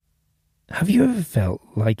Have you ever felt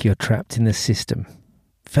like you're trapped in the system?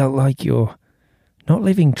 Felt like you're not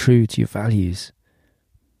living true to your values?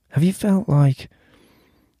 Have you felt like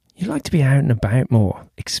you'd like to be out and about more,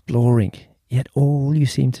 exploring, yet all you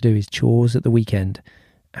seem to do is chores at the weekend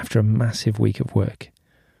after a massive week of work?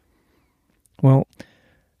 Well,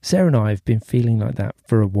 Sarah and I have been feeling like that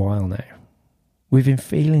for a while now. We've been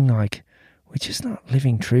feeling like we're just not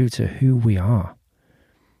living true to who we are.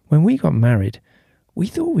 When we got married, we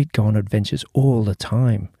thought we'd go on adventures all the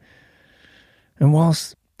time. And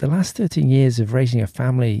whilst the last 13 years of raising a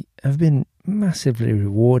family have been massively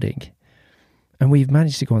rewarding, and we've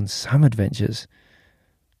managed to go on some adventures,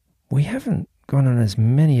 we haven't gone on as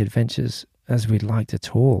many adventures as we'd liked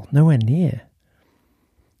at all, nowhere near.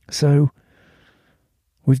 So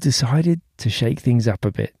we've decided to shake things up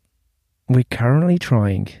a bit. We're currently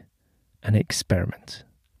trying an experiment.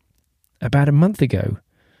 About a month ago,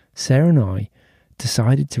 Sarah and I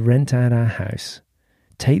decided to rent out our house,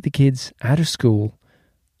 take the kids out of school,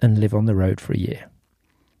 and live on the road for a year.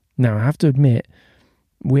 Now, I have to admit,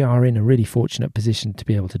 we are in a really fortunate position to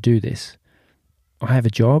be able to do this. I have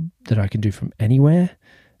a job that I can do from anywhere,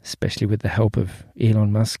 especially with the help of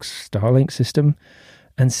Elon Musk's Starlink system,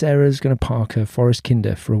 and Sarah's going to park her Forest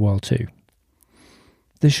Kinder for a while too.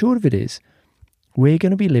 The short of it is, we're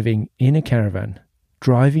going to be living in a caravan,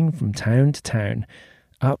 driving from town to town,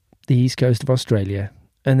 up the east coast of Australia,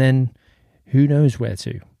 and then who knows where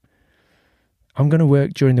to. I'm going to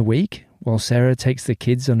work during the week while Sarah takes the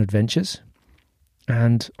kids on adventures,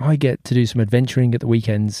 and I get to do some adventuring at the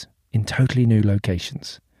weekends in totally new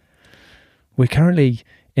locations. We're currently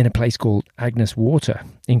in a place called Agnes Water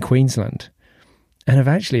in Queensland, and have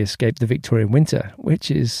actually escaped the Victorian winter,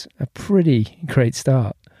 which is a pretty great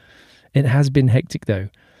start. It has been hectic though,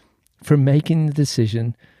 from making the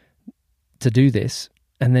decision to do this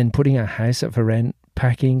and then putting our house up for rent,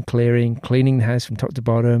 packing, clearing, cleaning the house from top to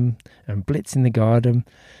bottom, and blitzing the garden,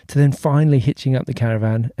 to then finally hitching up the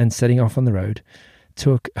caravan and setting off on the road,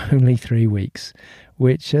 took only 3 weeks,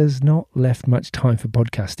 which has not left much time for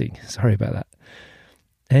podcasting. Sorry about that.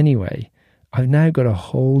 Anyway, I've now got a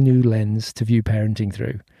whole new lens to view parenting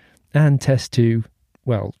through, and test to,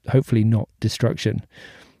 well, hopefully not destruction.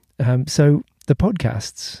 So the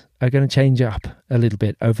podcasts are going to change up a little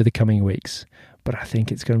bit over the coming weeks, but I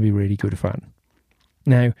think it's going to be really good fun.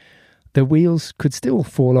 Now, the wheels could still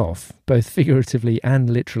fall off, both figuratively and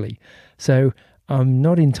literally, so I'm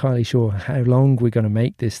not entirely sure how long we're going to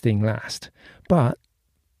make this thing last, but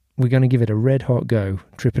we're going to give it a red hot go,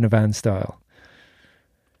 trip in a van style.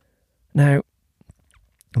 Now,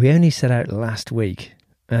 we only set out last week,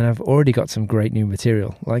 and I've already got some great new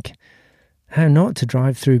material, like how not to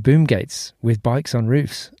drive through boom gates with bikes on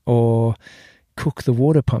roofs, or cook the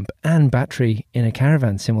water pump and battery in a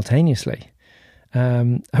caravan simultaneously.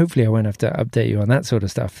 Hopefully I won't have to update you on that sort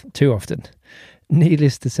of stuff too often.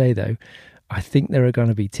 Needless to say though, I think there are going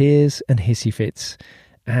to be tears and hissy fits,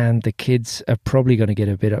 and the kids are probably going to get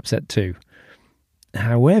a bit upset too.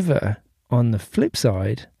 However, on the flip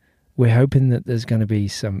side, we're hoping that there's going to be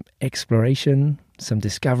some exploration, some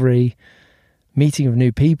discovery, meeting of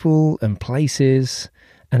new people and places,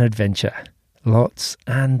 and adventure. Lots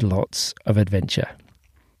and lots of adventure.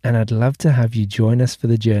 And I'd love to have you join us for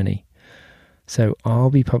the journey. So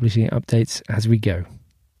I'll be publishing updates as we go.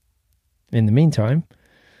 In the meantime,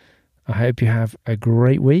 I hope you have a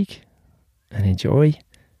great week and enjoy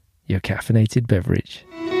your caffeinated beverage.